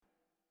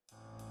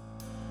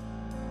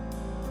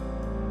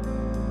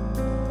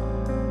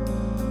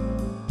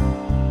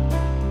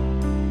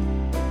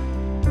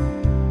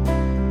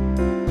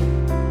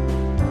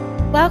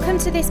Welcome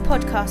to this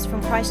podcast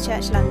from Christ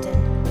Church London.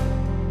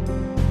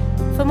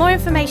 For more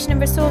information and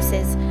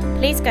resources,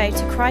 please go to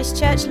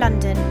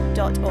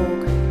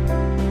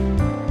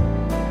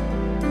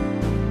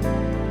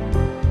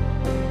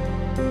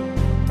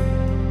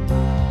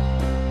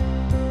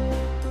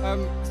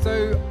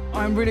So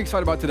I'm really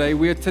excited about today.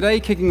 We are today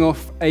kicking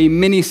off a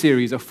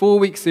mini-series, a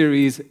 4-week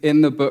series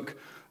in the book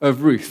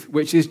of Ruth,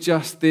 which is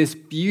just this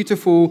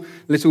beautiful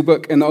little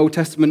book in the Old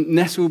Testament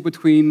nestled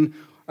between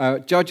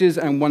Judges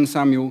and 1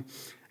 Samuel.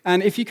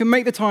 And if you can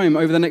make the time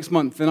over the next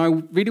month, then I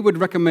really would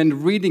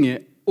recommend reading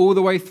it all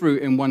the way through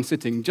in one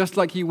sitting, just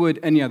like you would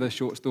any other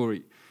short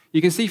story.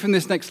 You can see from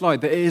this next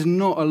slide that it is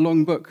not a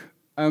long book.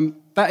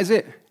 That is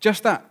it,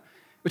 just that.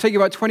 It will take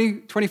you about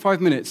 25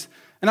 minutes.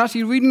 And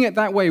actually reading it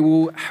that way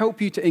will help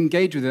you to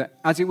engage with it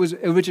as it was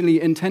originally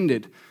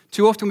intended.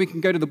 Too often we can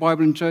go to the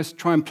Bible and just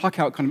try and pluck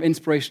out kind of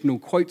inspirational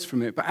quotes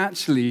from it. But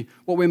actually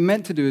what we're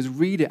meant to do is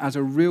read it as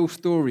a real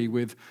story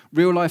with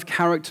real-life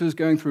characters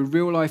going through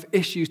real-life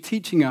issues,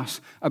 teaching us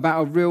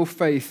about a real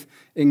faith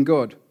in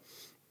God.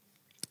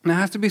 And it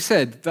has to be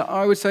said that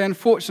I would say,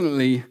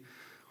 unfortunately,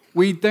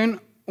 we're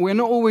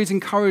not always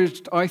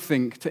encouraged, I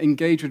think, to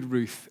engage with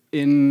Ruth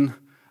in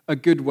a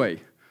good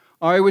way.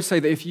 I would say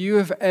that if you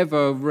have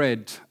ever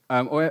read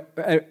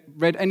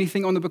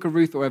anything on the book of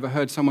Ruth or ever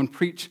heard someone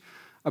preach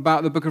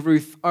about the book of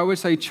Ruth, I would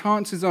say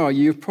chances are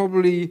you've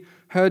probably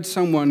heard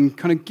someone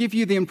kind of give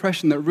you the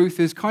impression that Ruth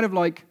is kind of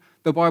like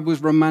the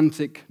Bible's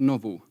romantic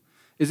novel,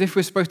 as if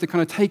we're supposed to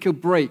kind of take a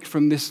break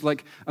from this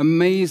like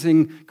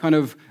amazing kind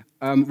of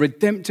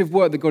redemptive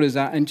work that God is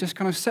at and just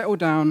kind of settle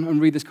down and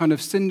read this kind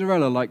of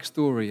Cinderella-like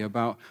story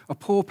about a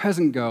poor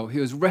peasant girl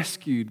who was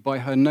rescued by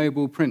her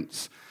noble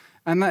prince.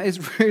 And that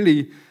is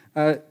really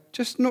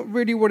just not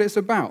really what it's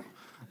about.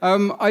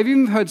 I've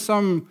even heard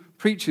some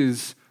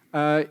preachers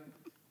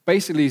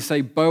basically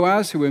say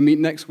Boaz, who we'll meet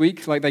next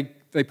week, like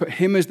they put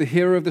him as the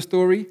hero of the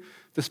story,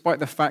 despite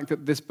the fact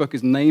that this book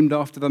is named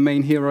after the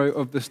main hero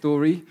of the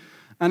story.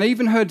 And I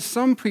even heard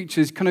some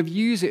preachers kind of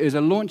use it as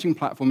a launching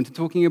platform into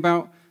talking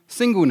about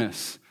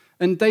singleness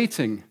and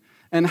dating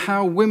and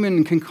how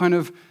women can kind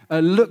of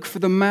look for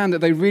the man that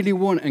they really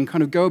want and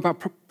kind of go about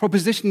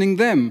propositioning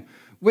them,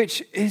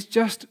 which is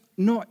just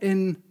not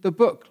in the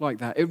book like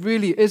that. It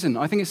really isn't.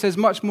 I think it says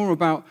much more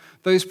about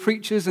those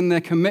preachers and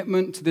their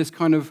commitment to this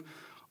kind of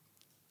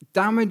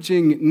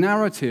damaging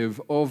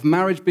narrative of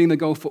marriage being the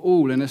goal for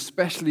all, and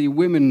especially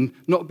women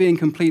not being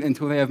complete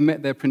until they have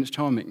met their Prince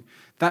Charming.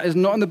 That is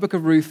not in the book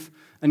of Ruth,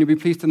 and you'll be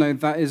pleased to know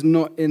that is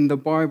not in the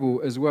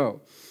Bible as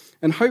well.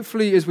 And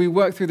hopefully, as we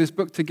work through this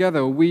book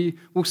together, we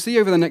will see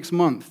over the next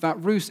month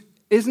that Ruth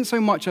isn't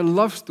so much a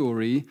love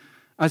story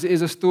as it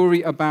is a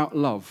story about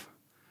love.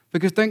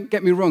 Because don't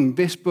get me wrong,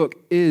 this book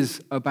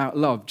is about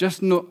love,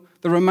 just not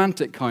the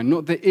romantic kind,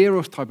 not the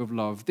Eros type of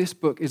love. This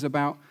book is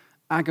about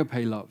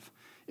agape love.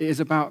 It is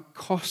about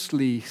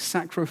costly,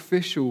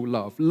 sacrificial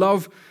love,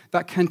 love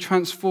that can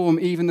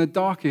transform even the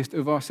darkest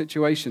of our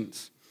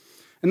situations.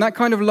 And that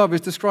kind of love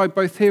is described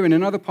both here and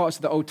in other parts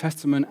of the Old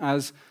Testament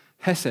as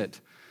hesed.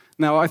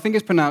 Now, I think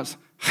it's pronounced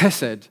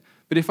hesed,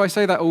 but if I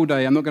say that all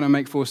day, I'm not going to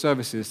make 4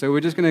 services, so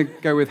we're just going to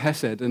go with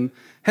hesed. And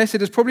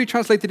hesed is probably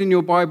translated in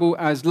your Bible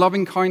as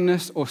loving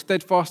kindness or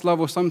steadfast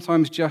love or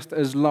sometimes just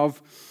as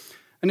love.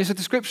 And it's a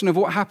description of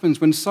what happens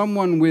when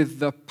someone with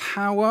the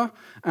power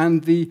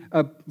and the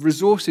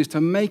resources to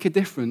make a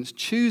difference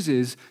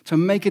chooses to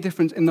make a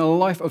difference in the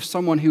life of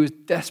someone who is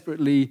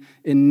desperately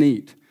in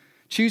need,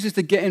 chooses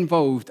to get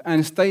involved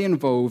and stay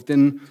involved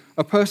in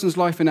a person's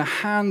life in a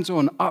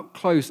hands-on,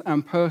 up-close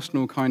and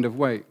personal kind of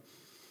way.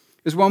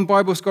 As one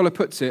Bible scholar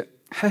puts it,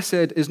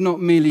 hesed is not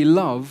merely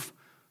love,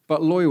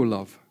 but loyal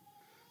love.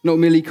 Not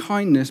merely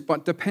kindness,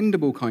 but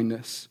dependable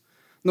kindness.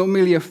 Not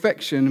merely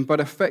affection,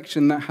 but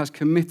affection that has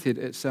committed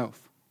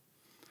itself.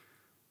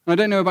 And I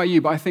don't know about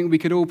you, but I think we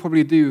could all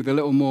probably do with a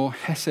little more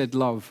hesed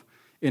love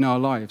in our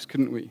lives,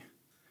 couldn't we?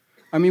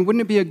 I mean,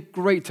 wouldn't it be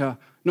great to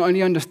not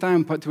only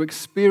understand, but to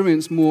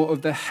experience more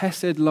of the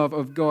hesed love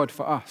of God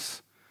for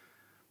us?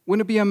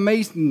 Wouldn't it be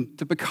amazing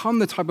to become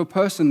the type of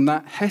person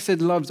that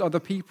hesed loves other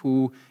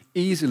people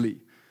easily,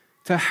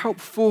 to help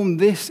form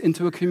this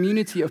into a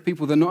community of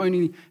people that not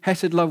only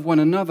hesed love one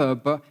another,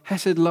 but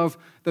hesed love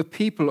the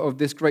people of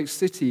this great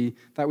city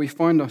that we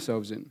find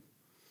ourselves in?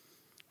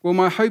 Well,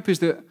 my hope is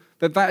that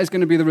is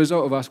going to be the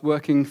result of us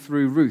working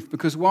through Ruth,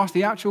 because whilst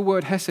the actual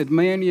word hesed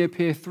may only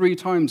appear 3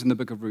 times in the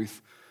book of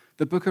Ruth,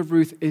 the book of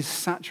Ruth is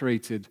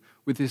saturated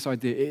with this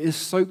idea. It is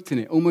soaked in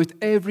it. Almost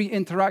every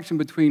interaction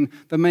between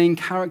the main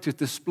characters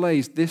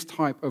displays this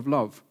type of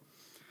love.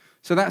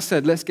 So that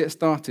said, let's get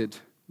started.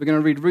 We're going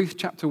to read Ruth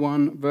chapter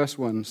 1, verse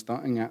 1,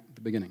 starting at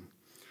the beginning.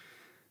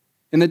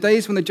 In the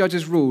days when the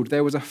judges ruled,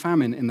 there was a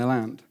famine in the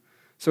land.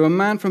 So a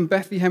man from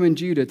Bethlehem in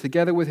Judah,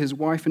 together with his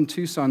wife and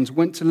 2 sons,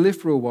 went to live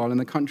for a while in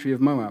the country of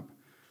Moab.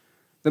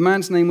 The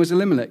man's name was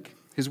Elimelech,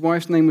 his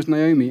wife's name was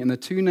Naomi, and the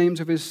 2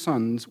 names of his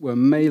sons were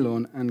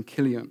Mahlon and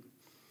Chilion.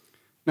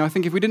 Now, I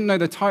think if we didn't know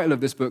the title of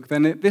this book,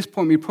 then at this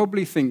point we'd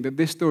probably think that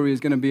this story is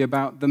going to be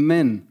about the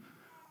men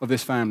of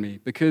this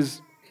family,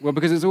 because Well,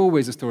 because it's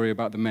always a story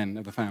about the men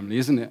of the family,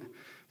 isn't it?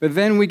 But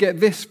then we get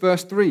this,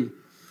 verse 3.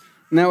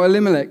 Now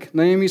Elimelech,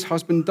 Naomi's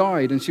husband,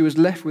 died, and she was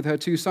left with her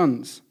 2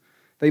 sons.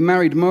 They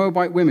married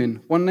Moabite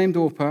women, one named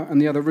Orpah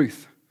and the other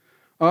Ruth.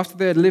 After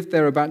they had lived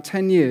there about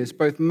 10 years,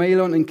 both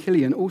Mahlon and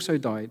Chilion also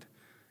died,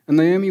 and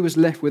Naomi was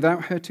left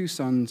without her 2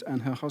 sons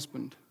and her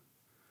husband.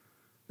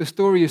 The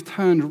story is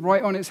turned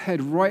right on its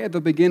head right at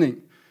the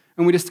beginning,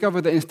 and we discover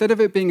that instead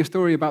of it being a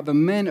story about the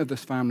men of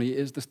this family, it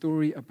is the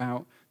story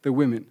about the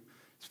women,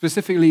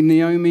 specifically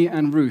Naomi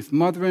and Ruth,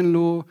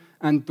 mother-in-law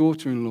and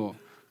daughter-in-law,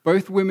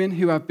 both women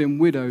who have been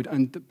widowed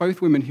and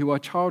both women who are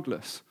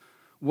childless,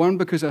 one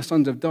because her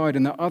sons have died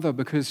and the other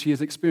because she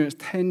has experienced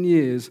 10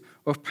 years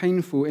of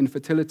painful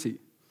infertility.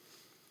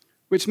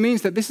 Which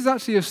means that this is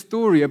actually a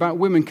story about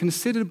women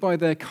considered by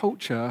their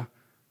culture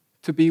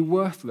to be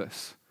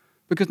worthless.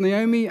 Because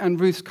Naomi and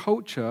Ruth's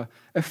culture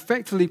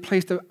effectively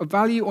placed a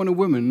value on a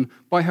woman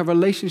by her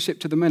relationship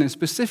to the men, and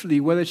specifically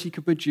whether she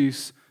could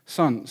produce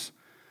sons.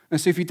 And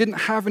so if you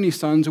didn't have any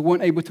sons or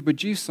weren't able to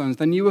produce sons,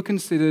 then you were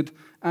considered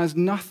as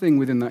nothing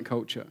within that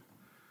culture.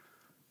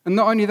 And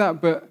not only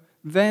that, but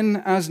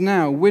then as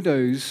now,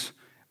 widows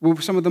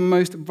were some of the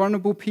most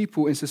vulnerable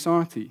people in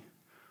society,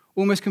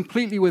 almost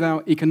completely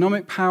without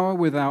economic power,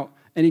 without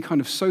any kind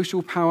of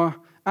social power,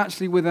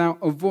 actually without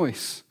a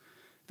voice.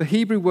 The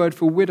Hebrew word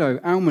for widow,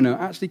 almana,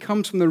 actually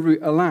comes from the root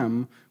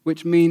alam,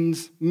 which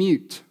means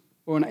mute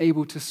or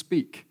unable to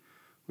speak,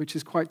 which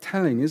is quite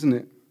telling, isn't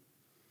it?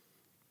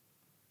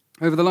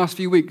 Over the last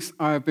few weeks,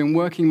 I have been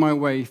working my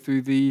way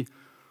through the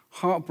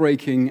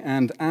heartbreaking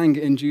and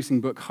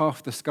anger-inducing book,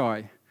 Half the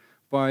Sky,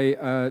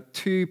 by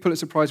 2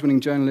 Pulitzer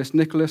Prize-winning journalists,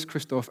 Nicholas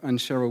Kristof and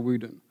Cheryl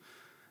Wooden.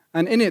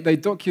 And in it, they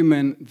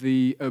document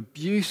the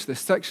abuse, the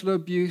sexual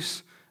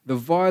abuse, the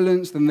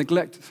violence, the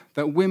neglect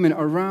that women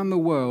around the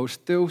world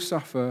still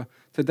suffer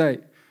today.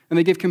 And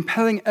they give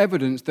compelling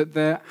evidence that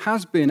there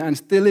has been and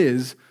still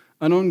is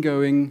an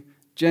ongoing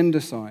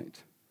gendercide,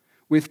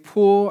 with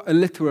poor,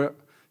 illiterate,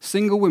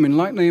 single women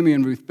like Naomi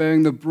and Ruth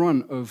bearing the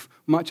brunt of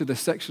much of the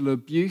sexual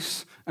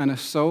abuse and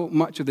assault,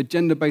 much of the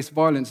gender-based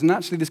violence, and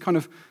actually this kind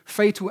of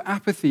fatal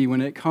apathy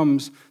when it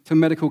comes to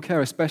medical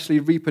care, especially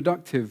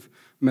reproductive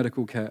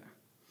medical care.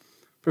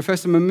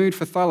 Professor Mahmoud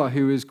Fathallah,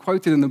 who is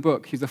quoted in the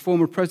book, he's the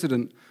former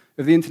president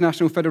of the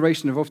International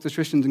Federation of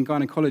Obstetricians and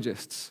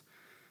Gynecologists.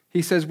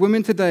 He says,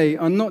 women today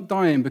are not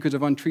dying because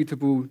of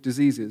untreatable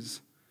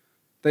diseases.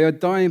 They are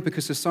dying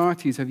because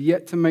societies have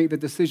yet to make the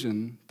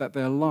decision that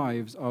their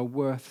lives are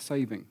worth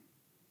saving.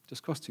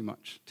 Just costs too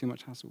much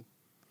hassle.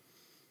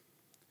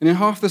 And in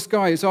Half the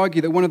Sky, it's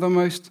argued that one of the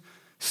most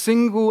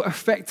single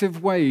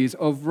effective ways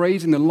of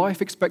raising the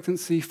life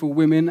expectancy for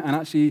women and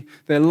actually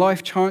their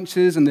life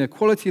chances and the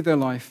quality of their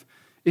life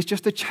is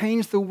just to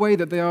change the way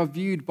that they are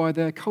viewed by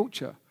their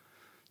culture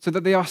so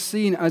that they are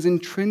seen as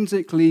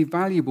intrinsically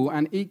valuable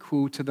and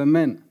equal to the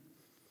men.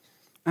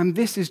 And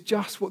this is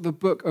just what the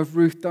book of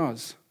Ruth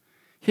does.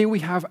 Here we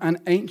have an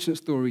ancient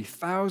story,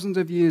 thousands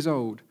of years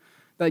old,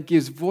 that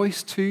gives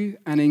voice to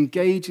and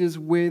engages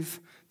with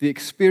the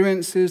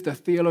experiences, the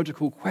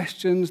theological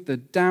questions, the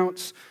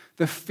doubts,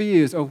 the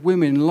fears of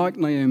women like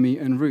Naomi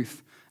and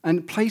Ruth,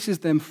 and places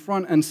them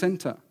front and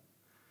center.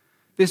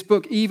 This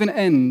book even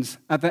ends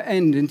at the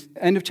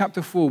end of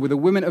chapter 4, with the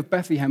women of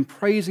Bethlehem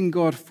praising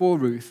God for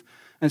Ruth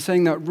and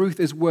saying that Ruth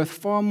is worth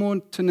far more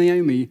to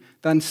Naomi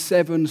than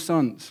 7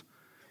 sons,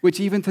 which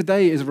even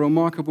today is a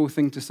remarkable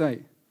thing to say.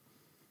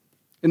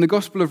 In the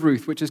Gospel of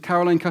Ruth, which is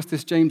Caroline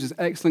Custis James's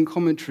excellent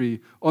commentary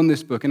on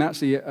this book, and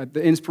actually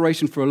the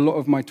inspiration for a lot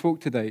of my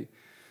talk today,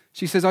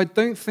 she says, I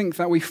don't think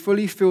that we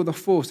fully feel the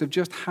force of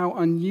just how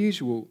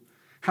unusual,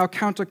 how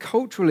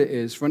countercultural it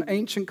is for an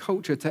ancient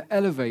culture to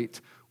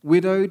elevate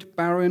widowed,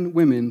 barren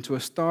women to a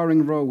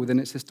starring role within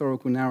its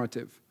historical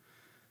narrative.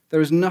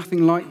 There is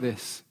nothing like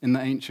this in the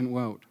ancient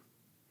world.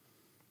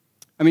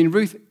 I mean,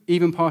 Ruth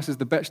even passes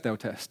the Bechdel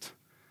test.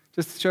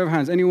 Just a show of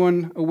hands,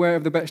 anyone aware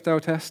of the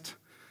Bechdel test?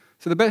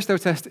 So the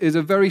Bechdel test is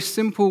a very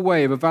simple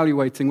way of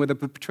evaluating whether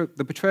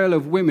the portrayal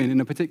of women in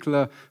a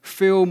particular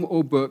film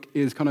or book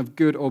is kind of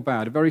good or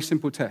bad. A very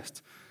simple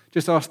test.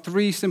 Just ask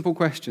 3 simple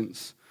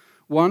questions.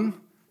 1,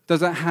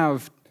 does it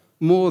have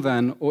more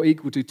than or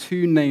equal to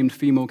 2 named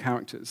female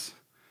characters?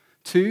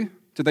 2,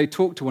 do they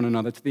talk to one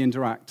another, do they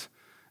interact?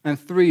 And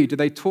 3, do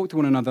they talk to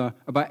one another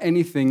about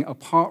anything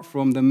apart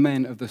from the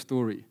men of the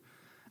story?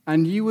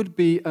 And you would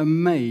be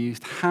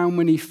amazed how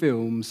many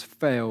films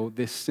fail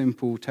this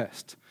simple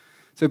test.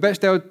 So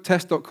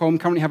BechdelTest.com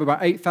currently have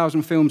about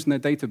 8,000 films in their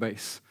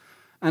database,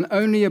 and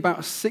only about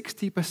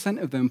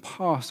 60% of them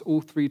pass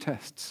all 3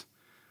 tests.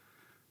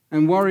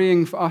 And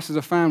worrying for us as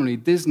a family,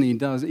 Disney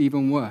does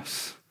even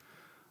worse.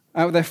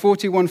 Out of their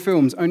 41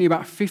 films, only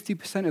about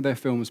 50% of their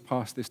films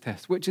pass this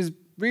test, which is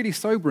really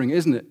sobering,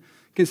 isn't it?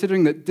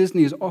 Considering that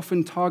Disney is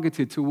often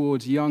targeted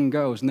towards young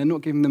girls, and they're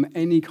not giving them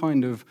any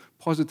kind of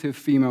positive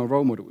female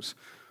role models.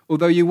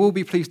 Although you will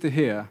be pleased to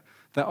hear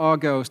that our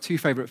girls' 2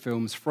 favorite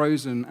films,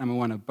 Frozen and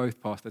Moana,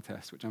 both passed the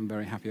test, which I'm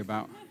very happy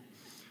about.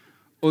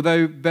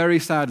 Although, very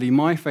sadly,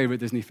 my favorite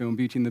Disney film,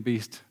 Beauty and the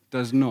Beast,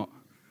 does not.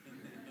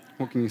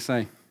 What can you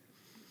say?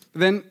 But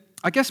then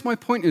I guess my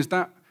point is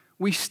that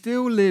we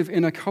still live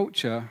in a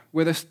culture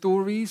where the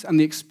stories and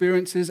the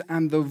experiences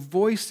and the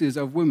voices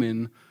of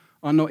women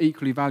are not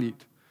equally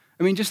valued.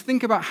 I mean, just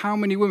think about how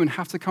many women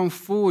have to come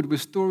forward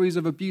with stories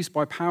of abuse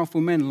by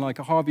powerful men like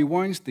a Harvey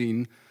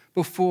Weinstein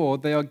before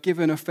they are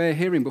given a fair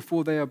hearing,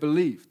 before they are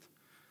believed.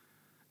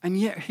 And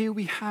yet here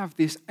we have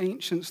this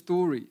ancient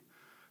story,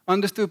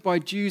 understood by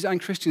Jews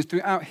and Christians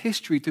throughout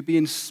history to be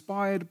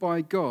inspired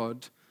by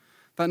God,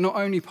 that not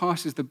only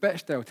passes the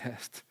Bechdel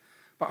test,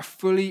 but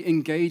fully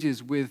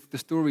engages with the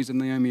stories of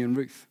Naomi and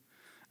Ruth,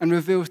 and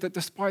reveals that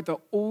despite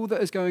all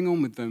that is going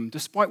on with them,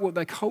 despite what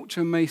their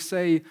culture may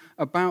say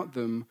about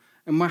them,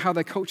 and how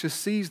their culture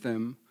sees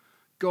them,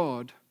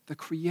 God, the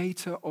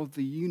creator of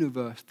the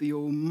universe, the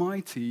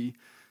Almighty,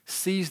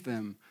 sees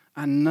them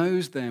and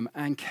knows them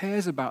and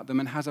cares about them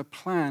and has a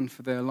plan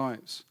for their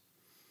lives.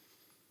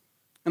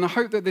 And I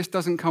hope that this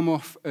doesn't come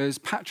off as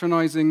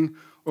patronizing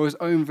or as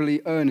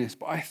overly earnest,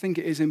 but I think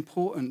it is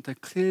important to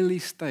clearly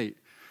state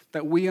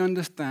that we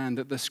understand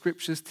that the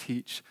scriptures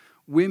teach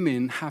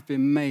women have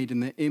been made in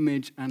the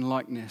image and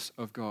likeness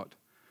of God,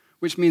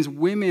 which means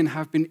women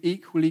have been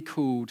equally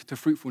called to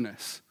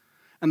fruitfulness,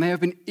 and they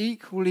have been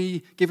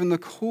equally given the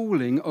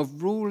calling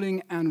of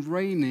ruling and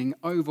reigning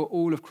over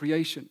all of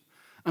creation,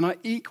 and are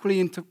equally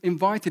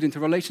invited into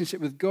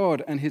relationship with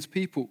God and his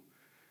people,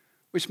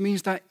 which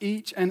means that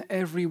each and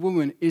every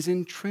woman is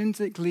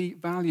intrinsically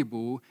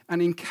valuable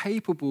and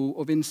incapable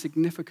of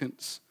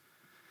insignificance.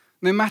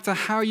 No matter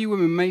how you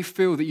women may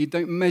feel that you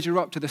don't measure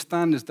up to the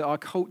standards that our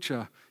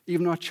culture,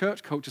 even our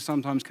church culture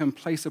sometimes, can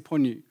place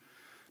upon you,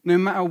 no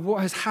matter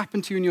what has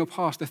happened to you in your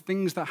past, the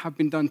things that have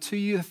been done to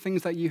you, the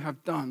things that you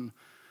have done,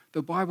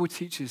 the Bible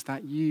teaches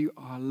that you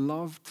are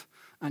loved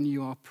and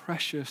you are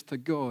precious to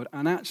God,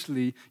 and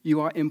actually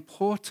you are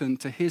important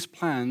to his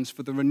plans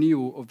for the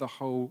renewal of the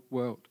whole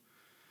world,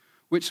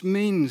 which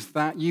means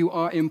that you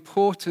are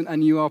important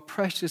and you are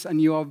precious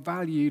and you are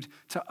valued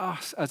to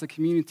us as a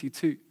community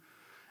too.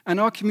 And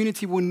our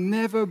community will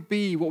never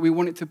be what we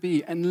want it to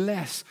be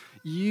unless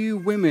you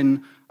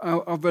women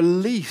are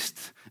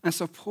released and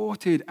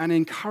supported and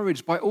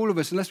encouraged by all of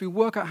us, unless we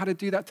work out how to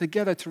do that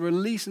together to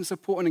release and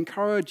support and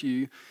encourage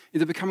you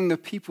into becoming the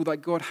people that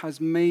God has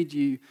made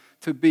you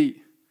to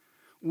be.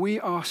 We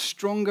are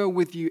stronger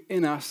with you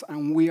in us,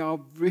 and we are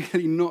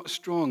really not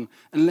strong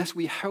unless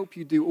we help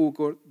you do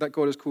all that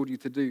God has called you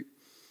to do.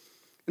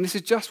 And this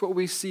is just what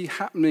we see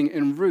happening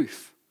in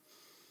Ruth.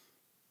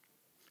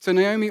 So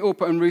Naomi,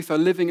 Orpah, and Ruth are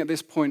living at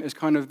this point as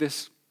kind of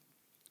this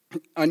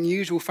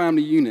unusual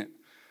family unit.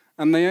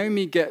 And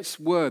Naomi gets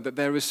word that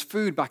there is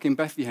food back in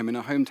Bethlehem in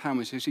her hometown,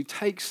 and so she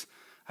takes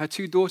her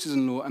two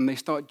daughters-in-law and they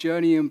start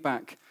journeying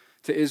back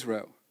to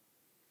Israel.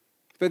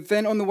 But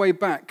then on the way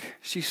back,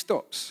 she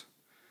stops.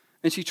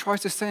 And she tries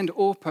to send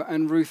Orpah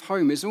and Ruth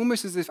home. It's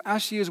almost as if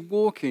as she is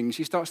walking,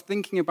 she starts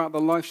thinking about the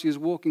life she is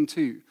walking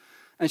to.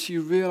 And she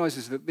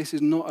realizes that this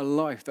is not a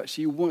life that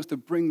she wants to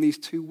bring these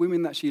two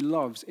women that she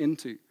loves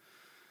into.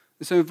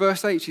 And so in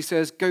verse 8, she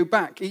says, "Go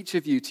back, each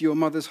of you, to your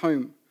mother's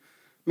home.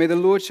 May the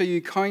Lord show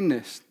you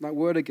kindness," that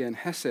word again,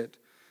 hesed,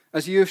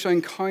 "as you have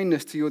shown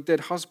kindness to your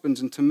dead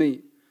husbands and to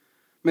me.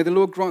 May the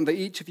Lord grant that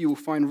each of you will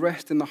find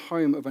rest in the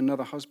home of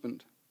another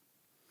husband."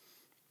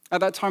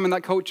 At that time in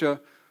that culture,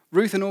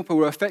 Ruth and Orpah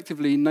were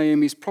effectively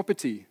Naomi's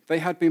property. They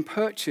had been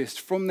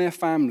purchased from their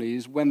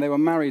families when they were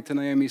married to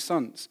Naomi's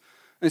sons.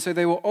 And so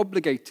they were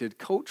obligated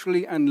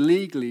culturally and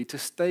legally to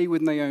stay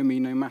with Naomi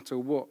no matter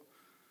what.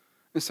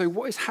 And so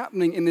what is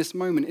happening in this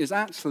moment is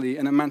actually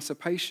an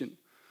emancipation.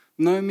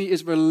 Naomi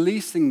is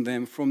releasing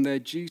them from their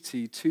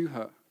duty to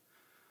her.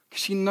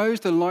 She knows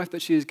the life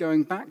that she is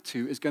going back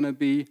to is going to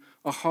be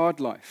a hard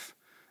life,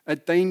 a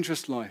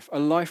dangerous life, a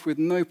life with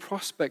no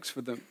prospects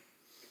for them.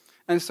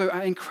 And so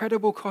at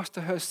incredible cost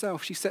to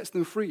herself, she sets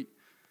them free.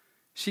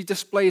 She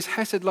displays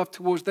hesed love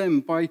towards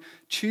them by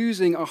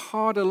choosing a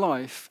harder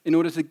life in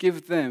order to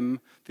give them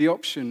the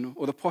option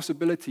or the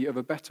possibility of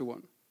a better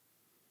one.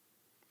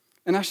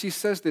 And as she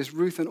says this,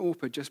 Ruth and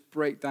Orpah just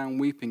break down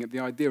weeping at the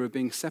idea of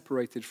being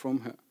separated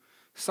from her.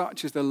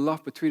 Such is the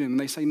love between them. And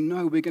they say,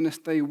 "No, we're going to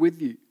stay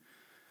with you."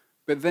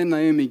 But then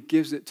Naomi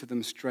gives it to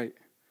them straight.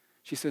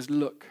 She says,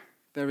 "Look,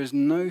 there is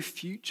no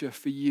future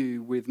for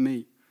you with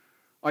me.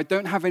 I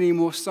don't have any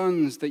more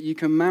sons that you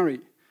can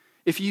marry.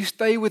 If you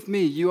stay with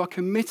me, you are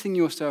committing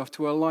yourself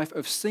to a life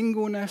of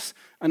singleness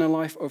and a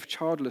life of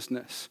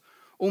childlessness.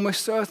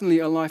 Almost certainly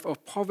a life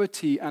of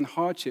poverty and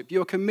hardship.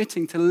 You're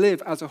committing to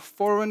live as a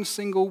foreign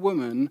single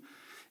woman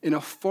in a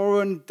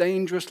foreign,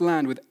 dangerous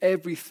land with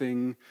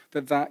everything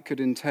that could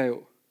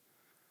entail.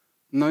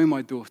 No,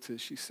 my daughters,"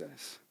 she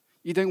says,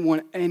 "you don't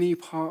want any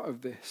part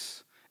of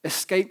this.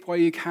 Escape while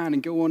you can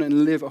and go on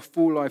and live a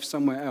full life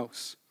somewhere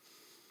else."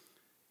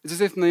 It's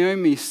as if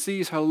Naomi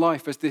sees her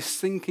life as this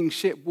sinking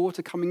ship,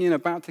 water coming in,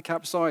 about to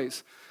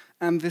capsize.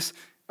 And this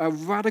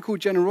radical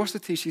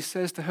generosity, she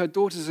says to her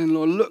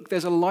daughters-in-law, "Look,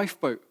 there's a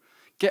lifeboat.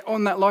 Get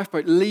on that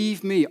lifeboat.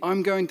 Leave me.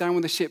 I'm going down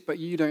with the ship, but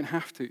you don't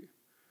have to."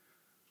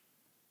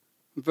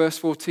 Verse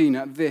 14,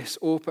 at this,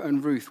 Orpah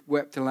and Ruth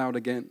wept aloud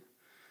again.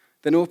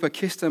 Then Orpah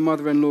kissed her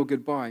mother-in-law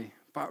goodbye,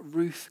 But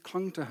Ruth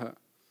clung to her.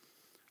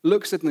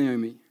 Look, said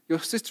Naomi, your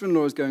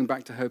sister-in-law is going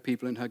back to her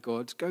people and her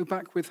gods. Go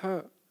back with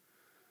her.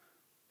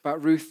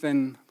 But Ruth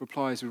then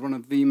replies with one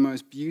of the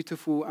most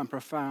beautiful and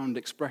profound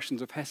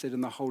expressions of Hesed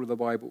in the whole of the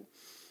Bible.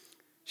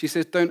 She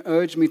says, don't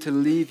urge me to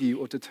leave you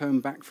or to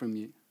turn back from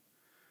you.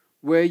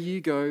 Where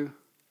you go,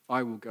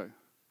 I will go.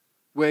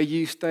 Where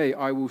you stay,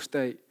 I will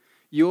stay.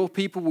 Your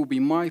people will be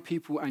my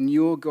people and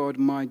your God,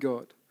 my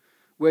God.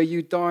 Where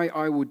you die,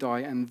 I will die,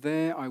 and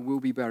there I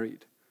will be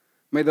buried.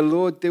 May the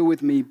Lord deal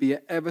with me, be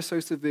it ever so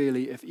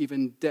severely, if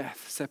even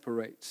death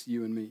separates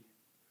you and me.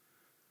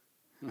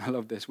 And I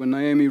love this. When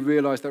Naomi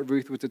realized that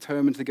Ruth was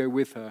determined to go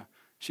with her,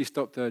 she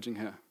stopped urging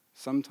her.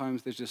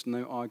 Sometimes there's just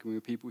no arguing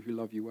with people who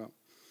love you well.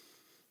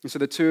 And so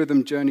the two of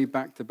them journeyed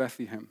back to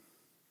Bethlehem.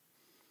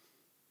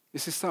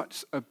 This is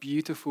such a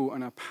beautiful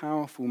and a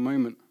powerful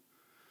moment.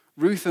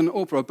 Ruth and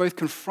Orpah are both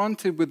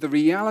confronted with the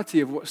reality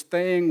of what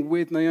staying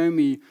with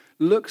Naomi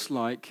looks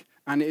like,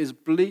 and it is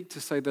bleak to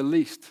say the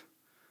least.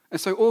 And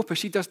so Orpah,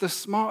 she does the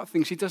smart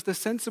thing, she does the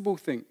sensible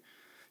thing.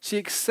 She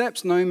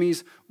accepts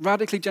Naomi's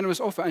radically generous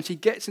offer, and she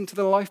gets into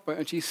the lifeboat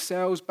and she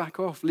sails back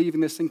off,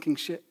 leaving the sinking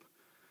ship.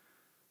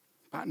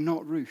 But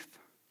not Ruth.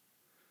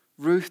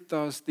 Ruth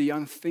does the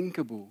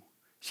unthinkable.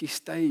 She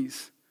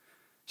stays.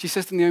 She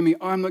says to Naomi,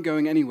 I'm not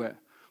going anywhere.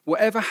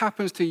 Whatever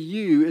happens to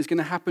you is going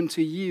to happen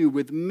to you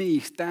with me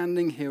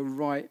standing here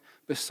right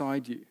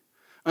beside you.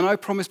 And I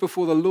promise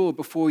before the Lord,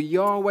 before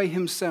Yahweh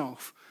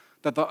himself,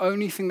 that the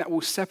only thing that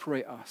will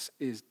separate us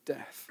is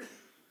death.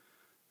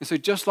 And so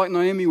just like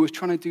Naomi was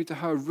trying to do to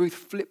her, Ruth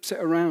flips it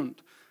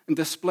around and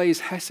displays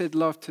Hesed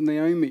love to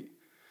Naomi.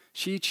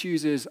 She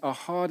chooses a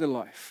harder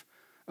life,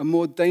 a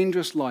more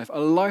dangerous life,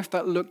 a life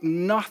that looked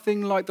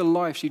nothing like the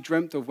life she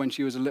dreamt of when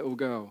she was a little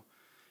girl,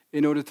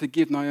 in order to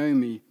give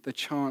Naomi the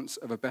chance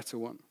of a better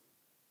one.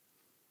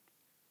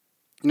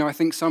 You know, I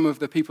think some of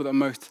the people that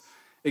most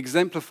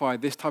exemplify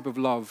this type of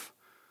love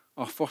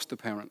are foster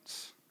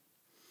parents.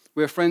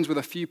 We're friends with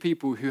a few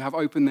people who have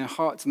opened their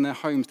hearts and their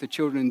homes to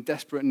children in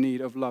desperate need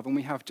of love, and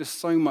we have just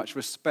so much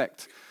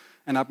respect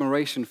and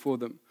admiration for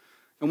them.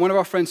 And one of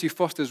our friends who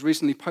fosters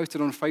recently posted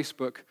on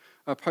Facebook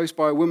a post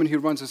by a woman who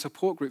runs a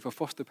support group for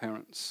foster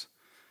parents.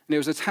 And it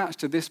was attached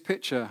to this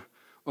picture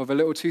of a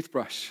little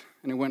toothbrush,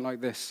 and it went like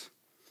this.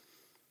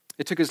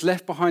 It took his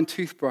left behind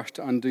toothbrush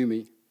to undo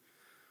me.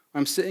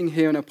 I'm sitting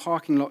here in a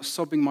parking lot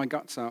sobbing my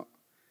guts out.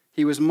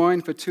 He was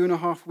mine for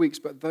 2.5 weeks,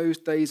 but those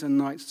days and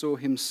nights saw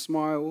him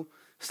smile,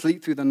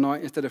 sleep through the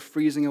night instead of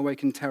freezing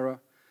awake in terror,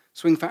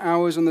 swing for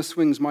hours on the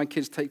swings my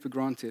kids take for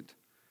granted.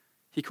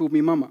 He called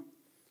me Mama,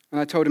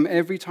 and I told him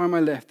every time I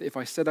left that if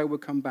I said I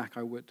would come back,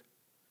 I would.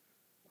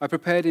 I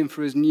prepared him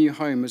for his new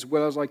home as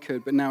well as I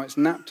could, but now it's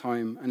nap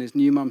time, and his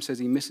new mum says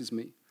he misses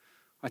me.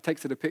 I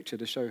texted a picture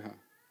to show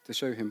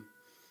him.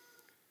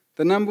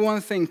 The number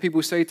one thing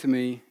people say to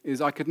me is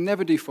I could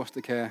never do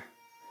foster care.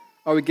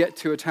 I would get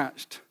too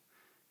attached.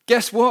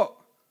 Guess what?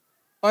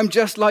 I'm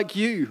just like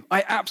you.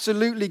 I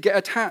absolutely get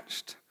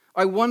attached.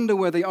 I wonder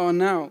where they are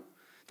now.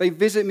 They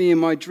visit me in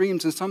my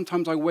dreams, and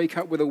sometimes I wake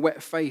up with a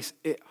wet face.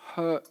 It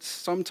hurts.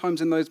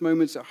 Sometimes in those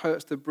moments, it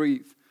hurts to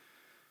breathe.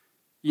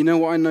 You know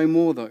what I know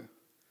more, though?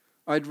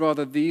 I'd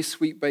rather these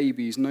sweet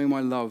babies know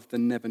my love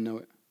than never know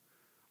it.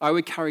 I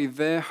would carry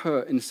their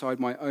hurt inside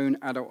my own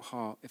adult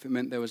heart if it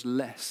meant there was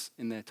less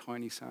in their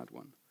tiny, sad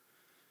one.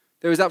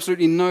 There is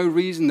absolutely no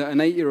reason that an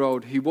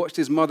 8-year-old who watched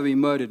his mother be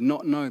murdered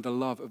not know the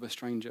love of a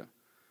stranger.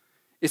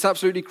 It's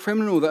absolutely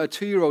criminal that a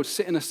 2-year-old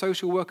sit in a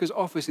social worker's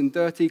office in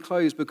dirty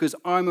clothes because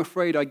I'm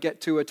afraid I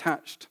get too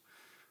attached.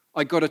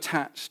 I got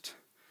attached.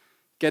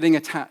 Getting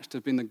attached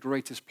has been the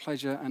greatest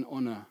pleasure and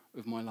honor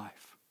of my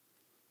life.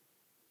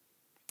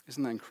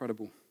 Isn't that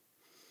incredible?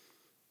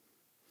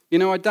 You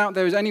know, I doubt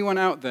there is anyone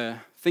out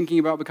there thinking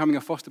about becoming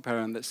a foster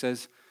parent that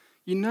says,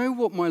 you know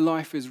what my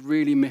life is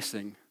really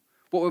missing?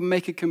 What would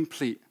make it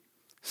complete?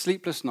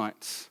 Sleepless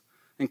nights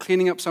and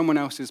cleaning up someone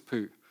else's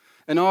poo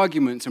and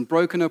arguments and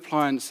broken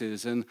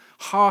appliances and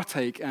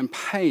heartache and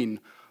pain.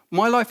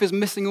 My life is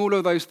missing all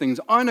of those things.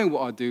 I know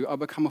what I'll do. I'll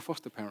become a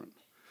foster parent.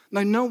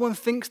 No one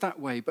thinks that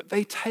way, but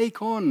they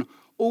take on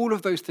all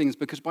of those things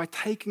because by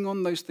taking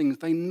on those things,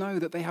 they know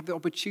that they have the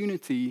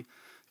opportunity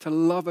to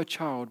love a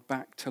child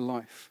back to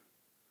life.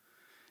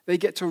 They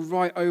get to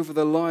write over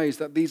the lies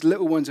that these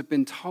little ones have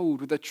been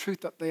told with the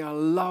truth that they are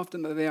loved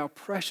and that they are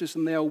precious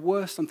and they are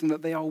worth something,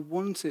 that they are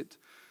wanted.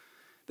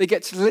 They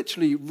get to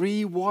literally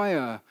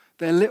rewire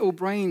their little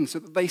brains so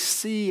that they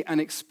see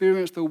and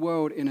experience the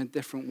world in a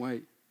different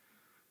way.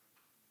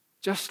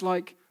 Just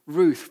like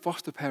Ruth,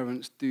 foster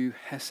parents do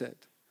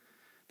Hesed.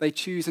 They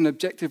choose an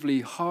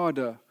objectively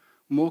harder,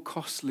 more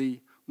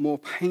costly, more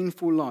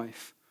painful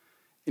life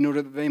in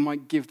order that they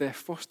might give their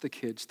foster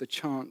kids the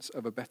chance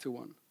of a better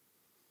one.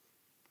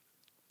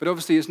 But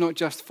obviously, it's not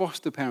just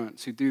foster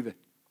parents who do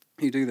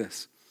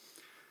this.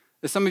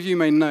 As some of you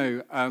may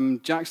know,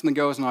 Jackson, the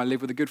girls, and I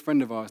live with a good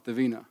friend of ours,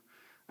 Davina.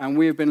 And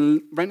we have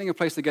been renting a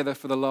place together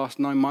for the last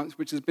 9 months,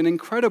 which has been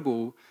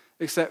incredible,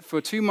 except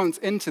for 2 months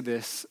into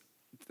this,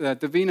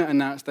 Davina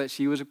announced that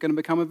she was going to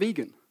become a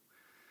vegan.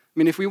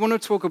 mean, if we want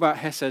to talk about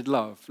Hesed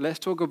love, let's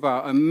talk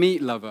about a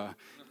meat lover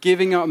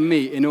giving up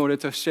meat in order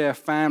to share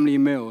family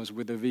meals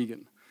with a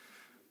vegan.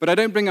 But I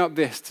don't bring up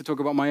this to talk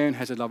about my own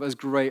Hesed love, as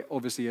great,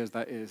 obviously, as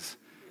that is,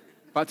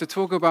 but to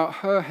talk about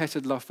her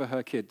Hesed love for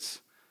her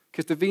kids.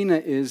 Because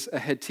Davina is a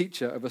head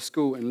teacher of a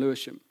school in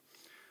Lewisham,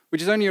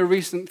 which is only a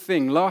recent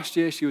thing. Last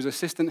year, she was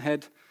assistant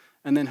head,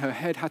 and then her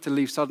head had to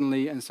leave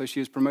suddenly, and so she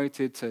was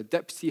promoted to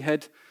deputy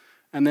head.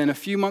 And then a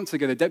few months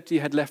ago, the deputy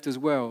head left as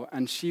well,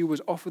 and she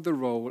was offered the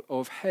role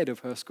of head of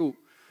her school,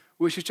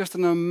 which is just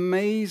an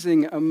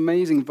amazing,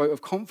 amazing vote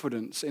of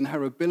confidence in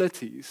her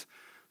abilities,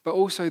 but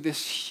also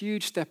this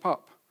huge step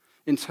up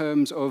in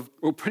terms of,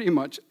 well, pretty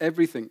much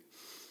everything.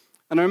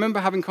 And I remember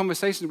having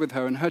conversations with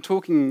her and her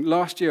talking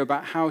last year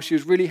about how she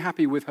was really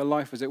happy with her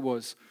life as it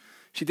was.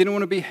 She didn't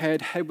want to be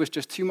head. Head was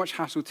just too much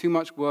hassle, too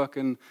much work,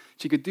 and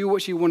she could do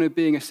what she wanted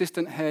being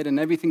assistant head, and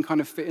everything kind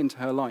of fit into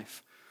her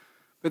life.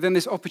 But then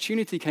this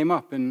opportunity came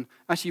up, and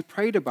as she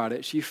prayed about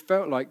it, she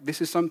felt like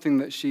this is something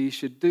that she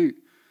should do.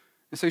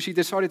 And so she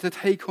decided to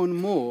take on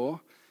more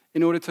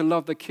in order to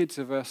love the kids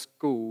of her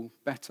school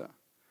better.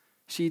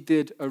 She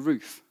did a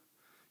Ruth.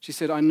 She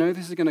said, I know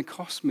this is going to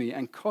cost me,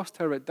 and cost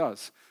her it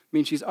does. I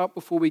mean, she's up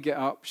before we get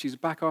up. She's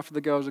back after the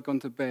girls have gone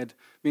to bed.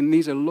 I mean,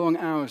 these are long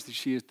hours that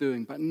she is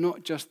doing, but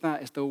not just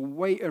that. It's the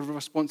weight of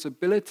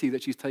responsibility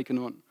that she's taken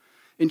on.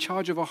 In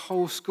charge of a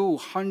whole school,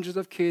 hundreds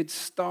of kids,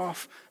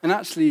 staff, and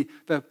actually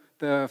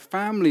the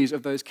families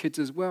of those kids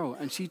as well.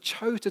 And she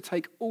chose to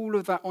take all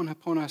of that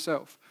upon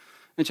herself.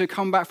 And she'll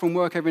come back from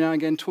work every now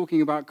and again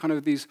talking about kind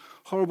of these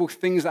horrible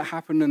things that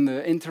happen and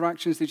the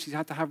interactions that she's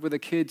had to have with the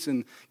kids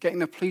and getting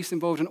the police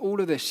involved and all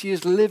of this. She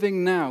is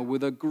living now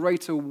with a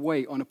greater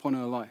weight upon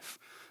her life,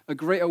 a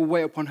greater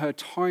weight upon her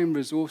time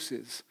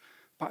resources.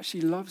 But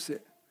she loves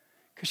it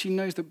because she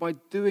knows that by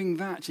doing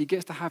that, she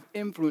gets to have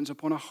influence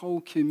upon a whole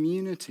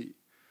community.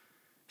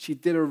 She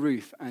did a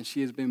Ruth, and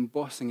she has been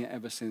bossing it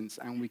ever since,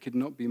 and we could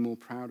not be more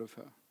proud of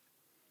her.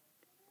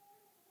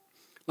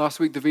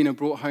 Last week, Davina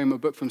brought home a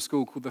book from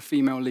school called The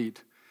Female Lead,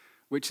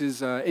 which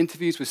is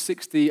interviews with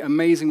 60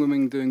 amazing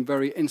women doing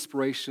very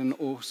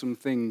awesome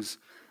things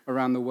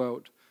around the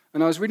world.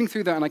 And I was reading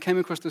through that, and I came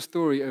across the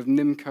story of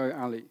Nimco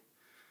Ali.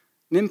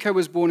 Nimco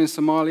was born in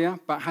Somalia,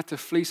 but had to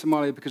flee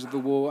Somalia because of the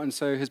war, and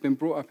so has been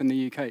brought up in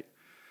the UK.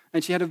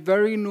 And she had a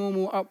very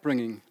normal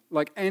upbringing,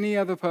 like any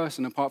other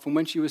person, apart from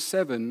when she was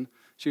 7,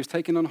 she was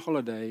taken on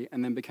holiday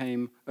and then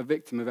became a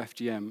victim of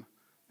FGM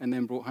and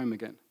then brought home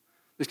again.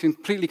 This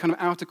completely kind of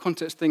out of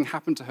context thing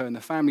happened to her, and the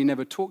family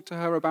never talked to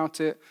her about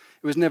it.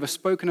 It was never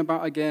spoken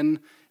about again.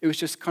 It was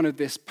just kind of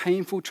this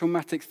painful,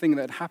 traumatic thing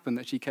that had happened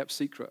that she kept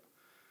secret.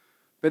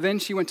 But then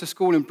she went to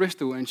school in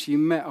Bristol, and she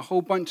met a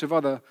whole bunch of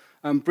other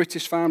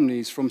British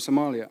families from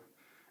Somalia.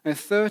 And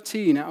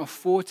 13 out of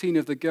 14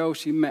 of the girls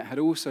she met had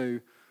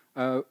also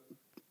become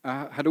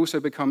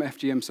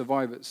FGM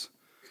survivors.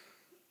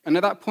 And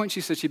at that point,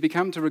 she said she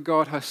began to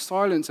regard her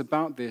silence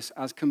about this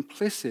as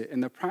complicit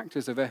in the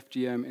practice of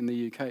FGM in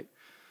the UK.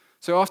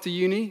 So after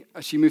uni,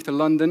 she moved to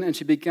London, and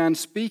she began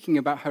speaking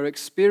about her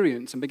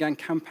experience and began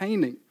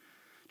campaigning,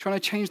 trying to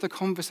change the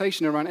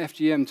conversation around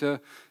FGM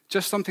to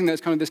just something that's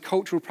kind of this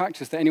cultural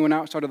practice that anyone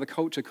outside of the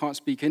culture can't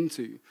speak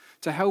into,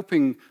 to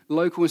helping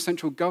local and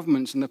central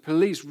governments and the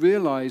police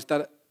realize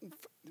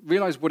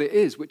what it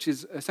is, which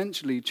is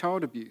essentially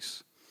child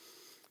abuse.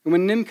 And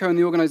when Nimco and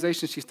the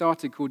organization she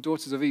started, called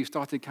Daughters of Eve,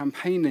 started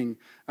campaigning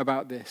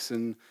about this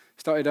and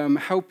started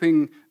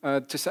helping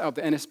to set up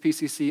the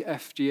NSPCC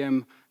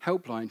FGM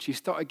helpline, she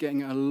started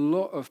getting a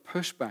lot of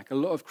pushback, a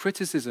lot of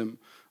criticism,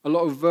 a lot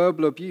of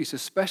verbal abuse,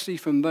 especially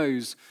from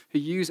those who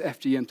use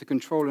FGM to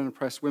control and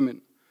oppress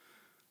women.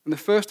 And the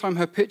first time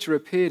her picture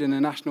appeared in a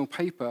national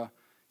paper,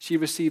 she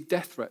received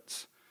death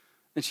threats.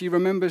 And she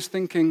remembers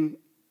thinking,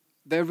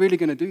 they're really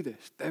going to do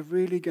this. They're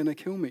really going to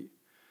kill me.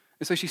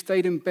 And so she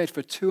stayed in bed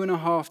for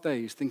 2.5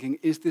 days thinking,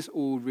 is this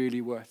all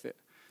really worth it?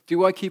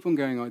 Do I keep on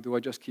going, or do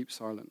I just keep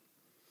silent?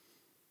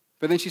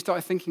 But then she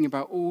started thinking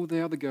about all the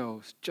other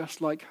girls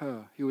just like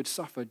her, who would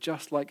suffer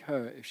just like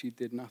her if she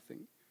did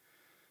nothing.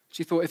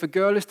 She thought, if a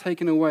girl is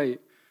taken away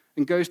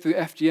and goes through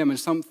FGM and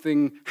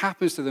something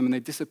happens to them and they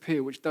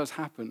disappear, which does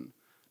happen,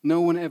 no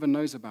one ever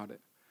knows about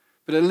it.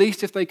 But at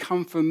least if they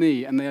come for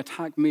me and they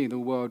attack me, the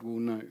world will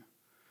know.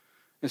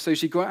 And so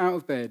she got out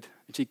of bed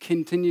and she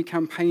continued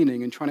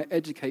campaigning and trying to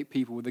educate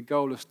people with the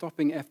goal of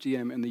stopping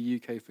FGM in the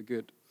UK for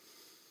good.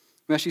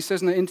 Now, she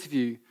says in an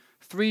interview,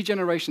 3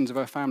 generations of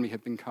her family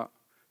had been cut.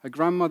 Her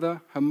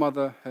grandmother, her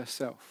mother,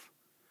 herself.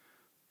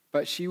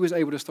 But she was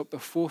able to stop the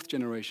 4th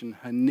generation,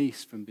 her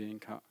niece, from being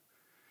cut.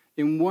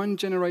 In 1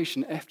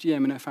 generation,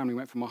 FGM in her family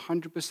went from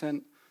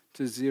 100%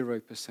 to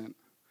 0%.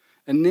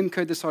 And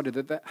Nimco decided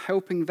that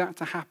helping that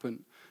to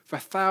happen for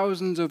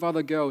thousands of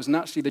other girls, and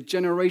actually the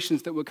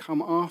generations that would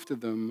come after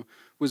them,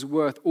 was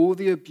worth all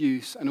the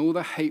abuse and all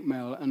the hate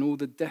mail and all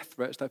the death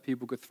threats that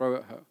people could throw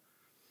at her.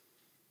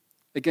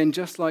 Again,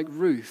 just like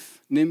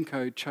Ruth,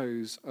 Nimco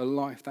chose a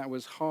life that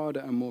was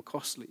harder and more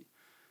costly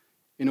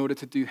in order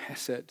to do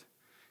Hesed,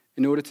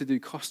 in order to do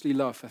costly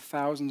love for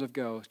thousands of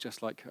girls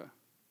just like her.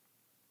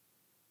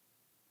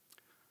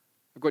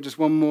 I've got just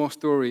one more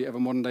story of a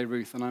modern-day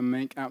Ruth, and I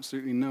make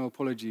absolutely no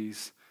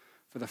apologies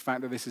for the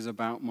fact that this is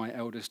about my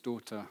eldest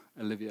daughter,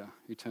 Olivia,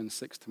 who turns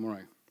 6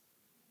 tomorrow.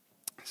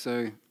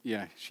 So,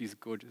 yeah, she's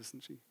gorgeous,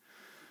 isn't she?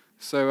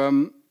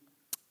 So,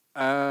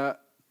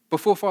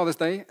 before Father's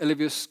Day,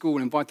 Olivia's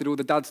school invited all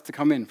the dads to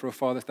come in for a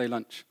Father's Day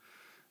lunch.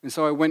 And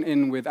so I went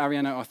in with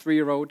Ariana, our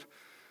 3-year-old,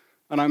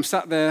 and I'm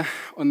sat there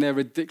on their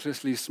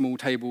ridiculously small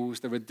tables,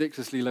 the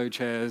ridiculously low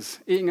chairs,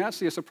 eating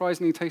actually a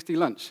surprisingly tasty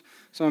lunch.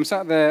 So I'm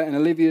sat there, and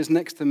Olivia's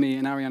next to me,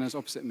 and Ariana's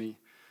opposite me.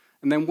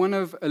 And then one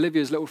of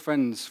Olivia's little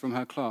friends from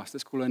her class,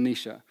 let's call her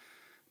Nisha,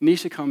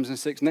 Nisha comes and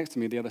sits next to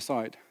me the other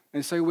side.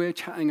 And so we're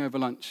chatting over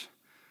lunch.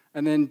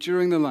 And then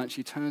during the lunch,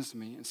 she turns to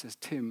me and says,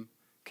 "Tim,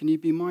 can you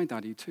be my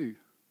daddy too?"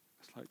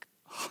 It's like,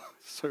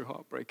 so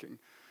heartbreaking.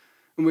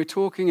 And we're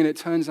talking, and it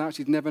turns out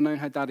she'd never known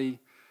her daddy.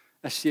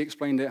 As she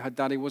explained it, her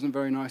daddy wasn't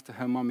very nice to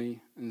her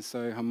mummy, and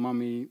so her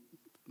mummy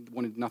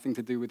wanted nothing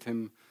to do with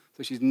him.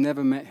 So she's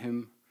never met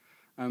him,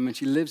 and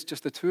she lives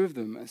just the two of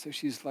them. And so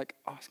she's like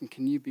asking,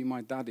 "Can you be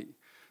my daddy?"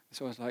 And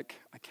so I was like,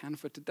 "I can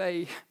for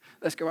today.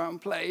 Let's go out and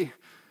play."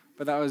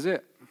 But that was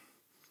it.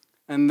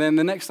 And then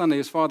the next Sunday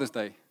is Father's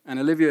Day, and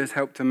Olivia has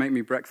helped to make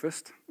me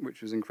breakfast,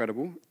 which was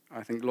incredible.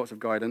 I think lots of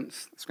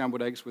guidance.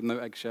 Scrambled eggs with no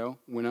eggshell,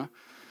 winner.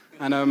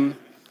 And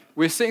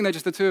we're sitting there,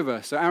 just the two of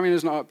us. So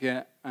Ariana's not up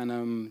yet,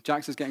 and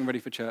Jax is getting ready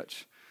for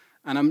church.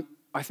 And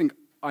I think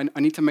I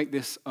need to make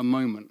this a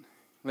moment.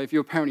 Like, if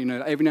you're a parent, you know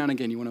that every now and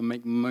again you want to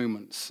make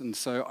moments. And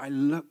so I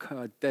look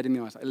her dead in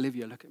the eyes, like,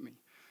 "Olivia, look at me."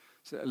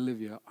 I said,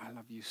 "Olivia, I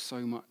love you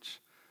so much.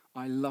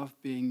 I love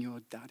being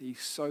your daddy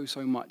so,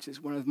 so much. It's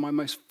one of my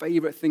most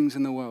favorite things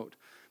in the world.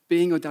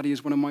 Being your daddy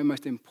is one of my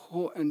most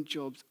important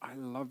jobs. I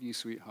love you,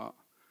 sweetheart."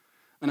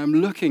 And I'm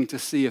looking to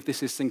see if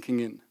this is sinking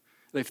in,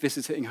 if this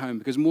is hitting home,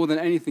 because more than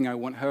anything, I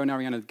want her and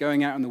Ariana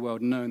going out in the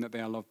world knowing that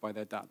they are loved by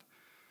their dad.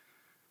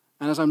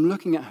 And as I'm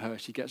looking at her,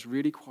 she gets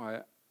really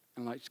quiet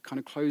and like kind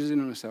of closes in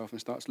on herself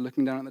and starts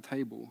looking down at the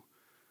table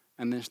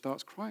and then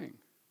starts crying.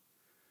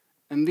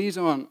 And these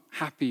aren't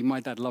happy,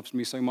 "My dad loves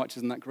me so much,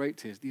 isn't that great"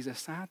 tears. These are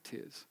sad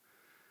tears.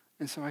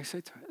 And so I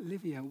said to her,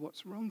 "Olivia,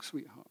 what's wrong,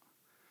 sweetheart?"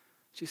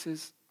 She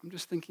says, "I'm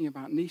just thinking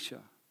about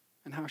Nisha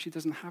and how she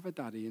doesn't have a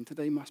daddy, and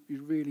today must be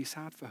really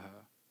sad for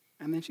her."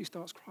 And then she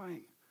starts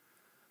crying.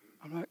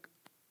 I'm like,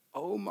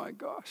 oh my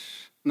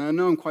gosh. Now, I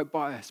know I'm quite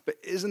biased, but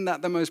isn't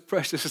that the most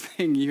precious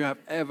thing you have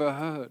ever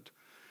heard?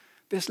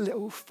 This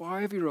little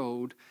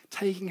 5-year-old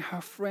taking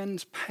her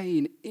friend's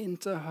pain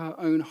into her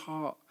own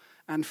heart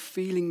and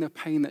feeling the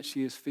pain that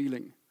she is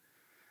feeling.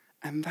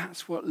 And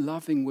that's what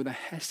loving with a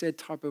Hesed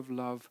type of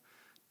love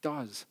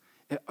does.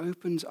 It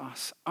opens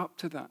us up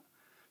to that.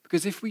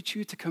 Because if we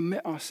choose to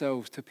commit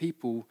ourselves to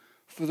people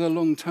for the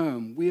long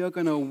term, we are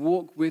going to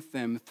walk with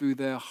them through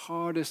their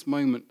hardest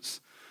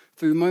moments,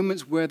 through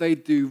moments where they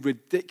do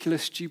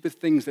ridiculous, stupid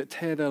things that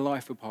tear their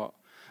life apart,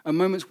 and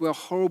moments where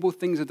horrible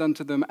things are done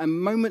to them,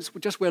 and moments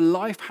just where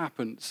life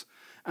happens,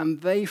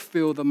 and they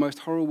feel the most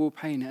horrible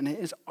pain. And it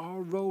is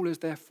our role as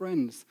their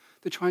friends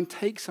to try and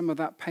take some of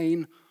that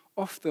pain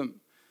off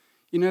them.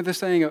 You know, they're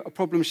saying a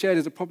problem shared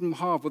is a problem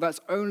halved. Well, that's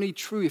only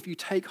true if you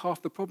take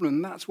half the problem,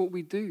 and that's what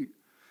we do.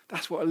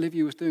 That's what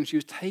Olivia was doing. She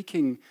was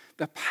taking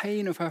the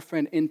pain of her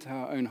friend into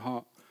her own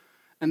heart.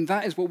 And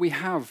that is what we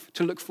have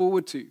to look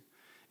forward to.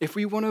 If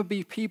we want to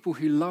be people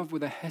who love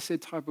with a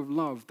Hesed type of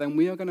love, then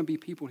we are going to be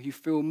people who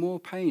feel more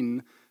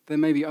pain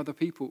than maybe other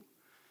people.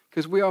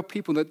 Because we are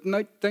people that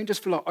don't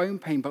just feel our own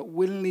pain, but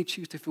willingly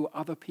choose to feel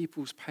other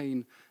people's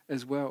pain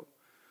as well.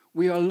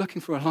 We are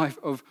looking for a life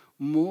of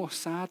more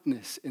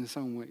sadness in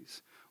some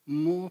ways,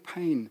 more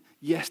pain.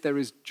 Yes, there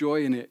is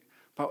joy in it,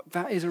 but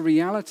that is a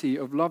reality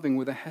of loving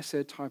with a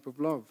Hesed type of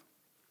love.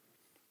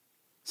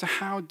 So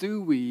how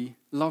do we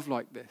love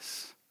like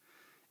this?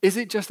 Is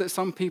it just that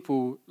some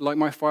people, like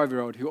my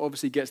 5-year-old, who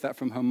obviously gets that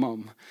from her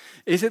mum,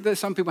 is it that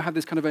some people have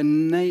this kind of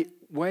innate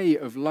way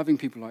of loving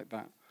people like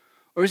that?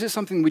 Or is it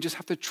something we just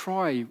have to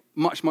try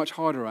much, much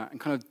harder at and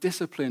kind of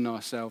discipline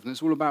ourselves, and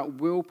it's all about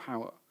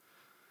willpower?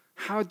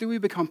 How do we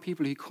become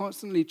people who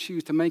constantly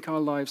choose to make our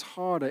lives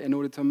harder in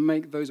order to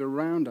make those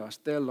around us,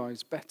 their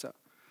lives, better?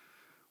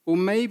 Or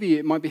maybe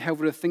it might be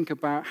helpful to think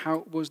about how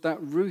it was that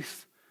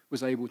Ruth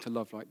was able to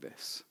love like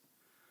this.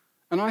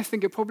 And I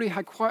think it probably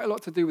had quite a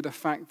lot to do with the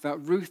fact that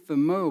Ruth the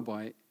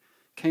Moabite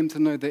came to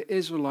know the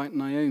Israelite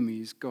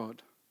Naomi's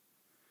God.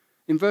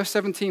 In verse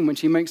 17, when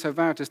she makes her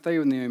vow to stay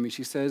with Naomi,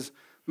 she says,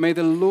 "May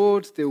the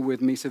Lord deal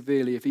with me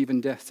severely if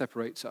even death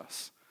separates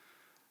us."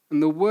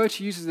 And the word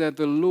she uses there,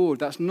 the Lord,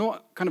 that's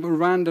not kind of a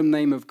random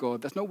name of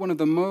God. That's not one of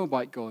the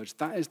Moabite gods.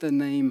 That is the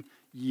name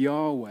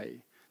Yahweh.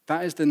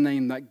 That is the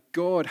name that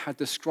God had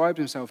described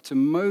himself to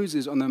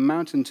Moses on the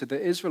mountain to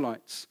the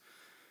Israelites.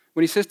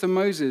 When he says to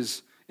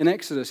Moses in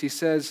Exodus, he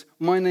says,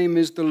 "My name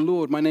is the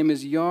Lord, my name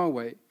is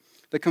Yahweh,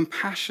 the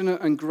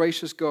compassionate and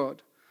gracious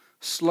God,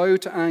 slow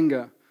to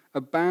anger,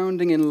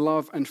 abounding in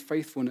love and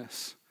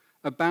faithfulness,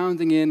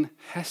 abounding in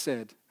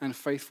Hesed and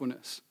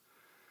faithfulness."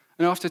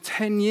 And after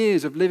 10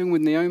 years of living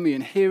with Naomi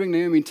and hearing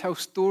Naomi tell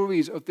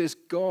stories of this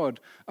God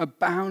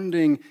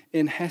abounding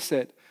in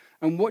Hesed,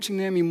 and watching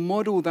Naomi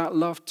model that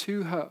love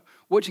to her,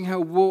 watching her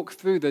walk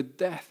through the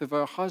death of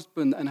her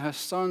husband and her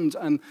sons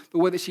and the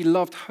way that she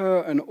loved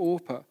her and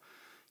Orpah,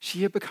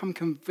 she had become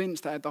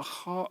convinced that at the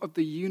heart of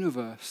the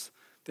universe,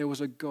 there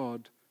was a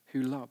God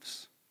who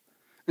loves.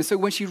 And so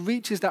when she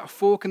reaches that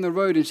fork in the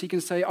road and she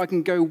can say, I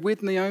can go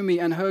with Naomi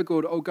and her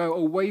God or go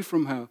away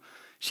from her,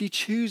 she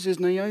chooses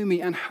Naomi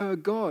and her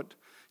God.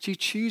 She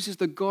chooses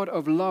the God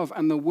of love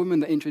and the woman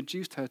that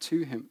introduced her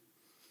to him.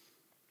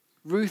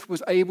 Ruth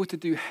was able to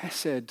do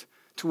hesed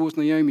towards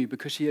Naomi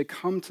because she had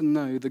come to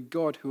know the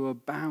God who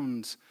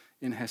abounds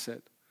in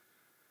hesed.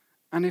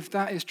 And if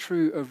that is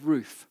true of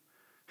Ruth,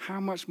 how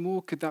much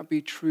more could that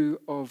be true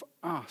of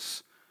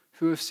us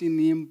who have seen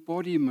the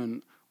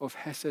embodiment of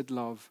hesed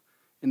love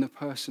in the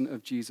person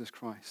of Jesus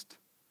Christ?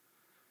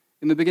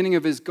 In the beginning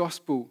of his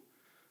gospel,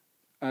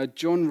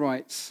 John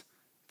writes,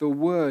 the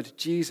Word,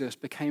 Jesus,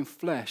 became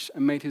flesh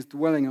and made his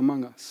dwelling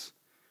among us.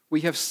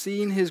 We have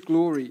seen his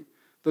glory,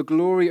 the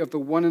glory of the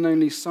one and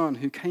only Son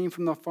who came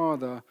from the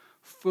Father,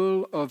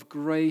 full of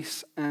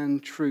grace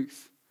and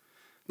truth.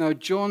 Now,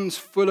 John's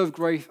full of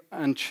grace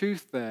and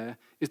truth there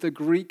is the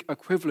Greek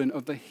equivalent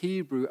of the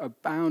Hebrew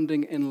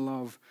abounding in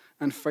love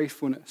and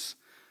faithfulness.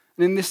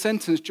 And in this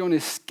sentence, John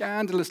is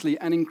scandalously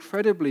and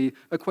incredibly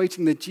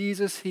equating the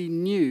Jesus he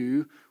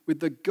knew with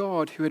the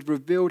God who had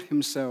revealed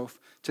himself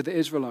to the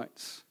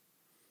Israelites.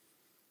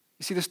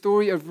 You see, the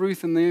story of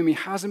Ruth and Naomi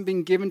hasn't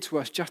been given to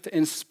us just to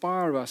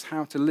inspire us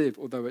how to live,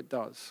 although it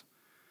does.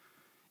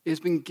 It has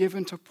been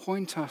given to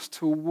point us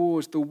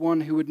towards the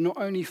one who would not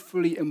only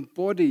fully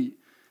embody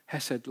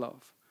hesed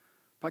love,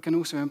 but can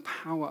also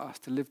empower us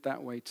to live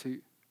that way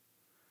too.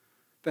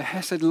 The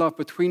hesed love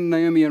between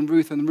Naomi and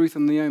Ruth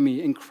and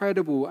Naomi,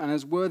 incredible and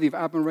as worthy of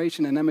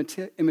admiration and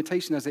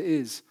imitation as it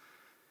is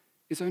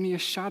only a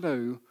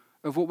shadow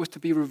of what was to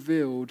be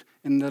revealed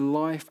in the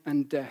life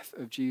and death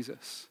of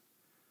Jesus.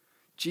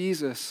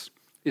 Jesus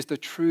is the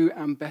true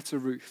and better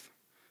Ruth,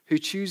 who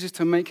chooses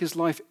to make his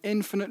life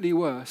infinitely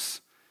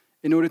worse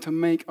in order to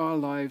make our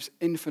lives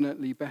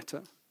infinitely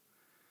better.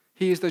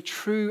 He is the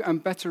true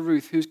and better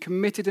Ruth who's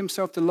committed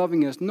himself to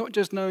loving us, not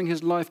just knowing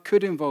his life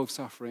could involve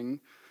suffering,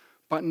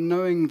 but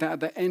knowing that at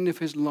the end of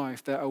his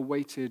life there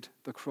awaited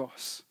the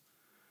cross.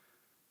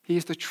 He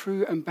is the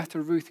true and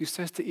better Ruth who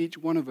says to each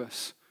one of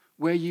us,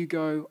 where you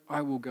go,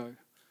 I will go.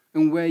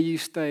 And where you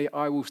stay,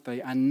 I will stay,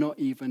 and not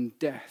even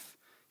death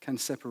can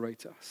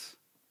separate us.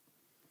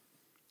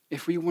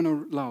 If we want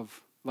to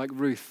love like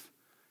Ruth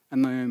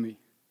and Naomi,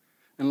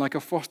 and like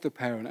a foster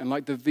parent, and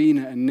like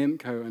Davina and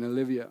Nimco and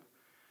Olivia,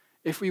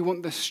 if we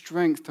want the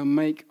strength to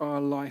make our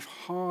life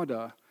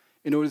harder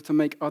in order to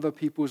make other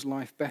people's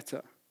life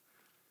better,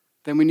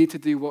 then we need to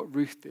do what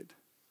Ruth did.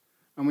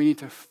 And we need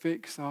to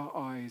fix our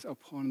eyes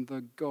upon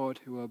the God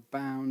who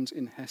abounds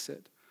in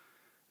hesed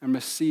and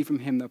receive from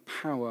him the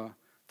power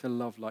to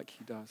love like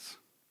he does.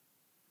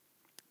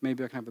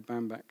 Maybe I can have the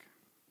band back.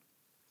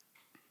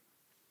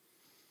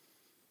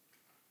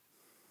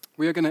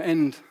 We are going to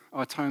end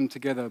our time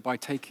together by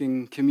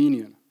taking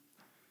communion,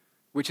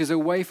 which is a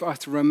way for us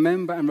to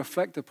remember and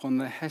reflect upon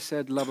the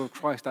hesed love of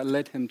Christ that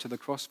led him to the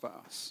cross for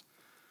us.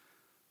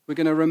 We're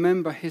going to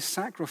remember his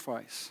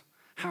sacrifice,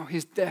 how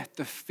his death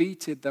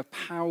defeated the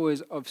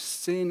powers of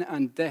sin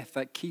and death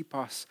that keep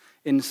us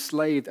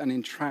enslaved and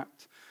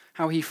entrapped,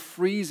 how he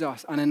frees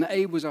us and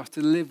enables us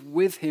to live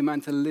with him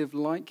and to live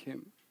like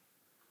him.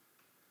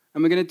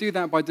 And we're going to do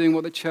that by doing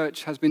what the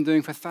church has been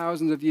doing for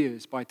thousands of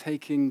years, by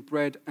taking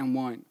bread and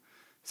wine,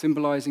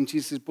 symbolizing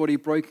Jesus' body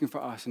broken for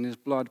us and his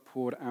blood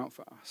poured out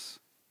for us.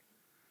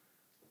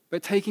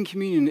 But taking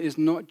communion is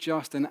not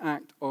just an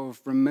act of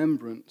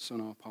remembrance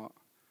on our part.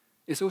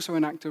 It's also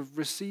an act of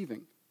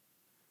receiving.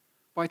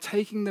 By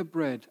taking the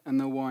bread and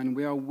the wine,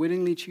 we are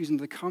willingly choosing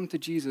to come to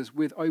Jesus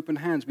with open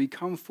hands. We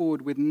come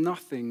forward with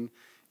nothing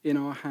in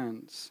our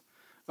hands,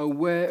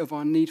 aware of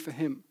our need for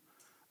him,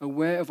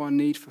 aware of our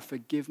need for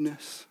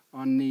forgiveness,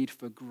 our need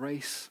for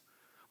grace,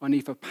 our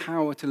need for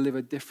power to live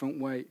a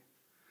different way,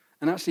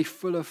 and actually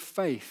full of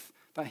faith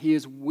that he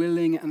is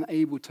willing and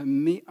able to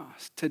meet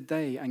us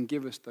today and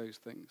give us those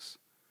things.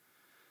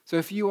 So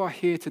if you are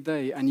here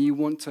today and you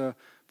want to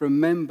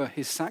remember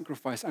his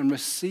sacrifice and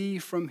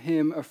receive from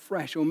him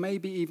afresh, or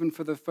maybe even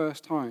for the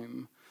first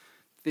time,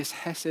 this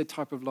hesed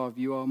type of love,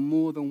 you are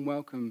more than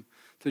welcome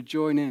to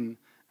join in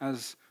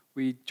as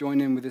we join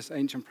in with this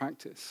ancient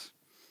practice.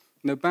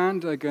 And the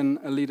band are going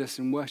to lead us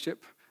in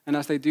worship, and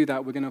as they do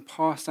that, we're going to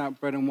pass out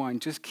bread and wine.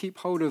 Just keep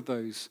hold of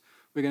those.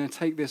 We're going to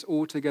take this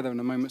all together in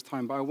a moment's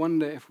time, but I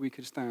wonder if we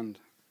could stand.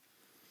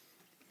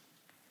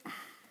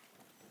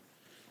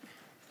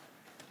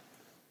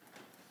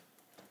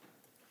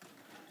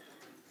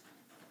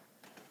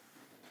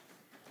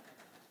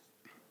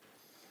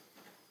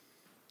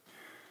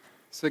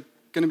 So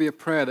going to be a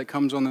prayer that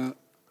comes on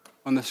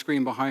the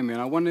screen behind me,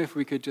 and I wonder if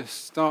we could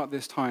just start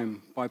this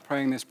time by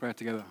praying this prayer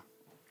together.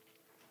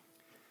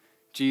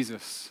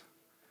 Jesus,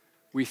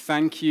 we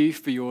thank you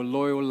for your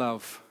loyal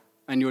love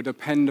and your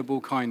dependable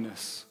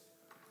kindness.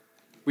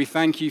 We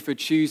thank you for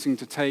choosing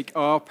to take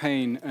our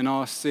pain and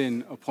our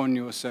sin upon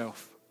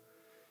yourself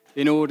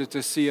in order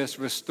to see us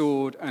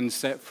restored and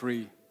set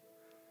free.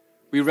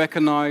 We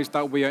recognize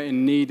that we are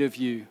in need of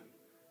you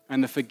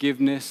and the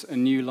forgiveness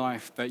and new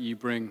life that you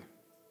bring.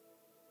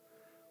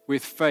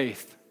 With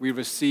faith, we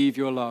receive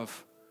your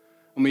love,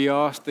 and we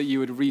ask that you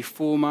would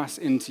reform us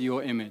into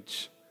your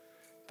image,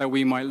 that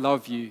we might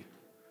love you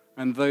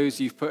and those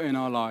you've put in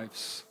our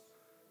lives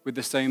with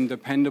the same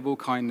dependable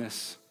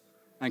kindness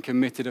and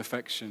committed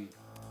affection.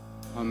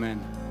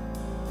 Amen.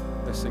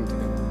 Let's sing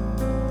together.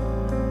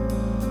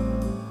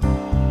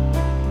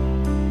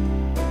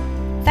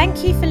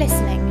 Thank you for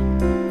listening.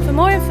 For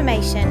more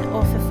information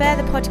or for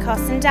further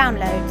podcasts and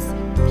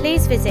downloads,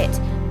 please visit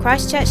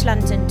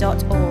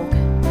christchurchlondon.org.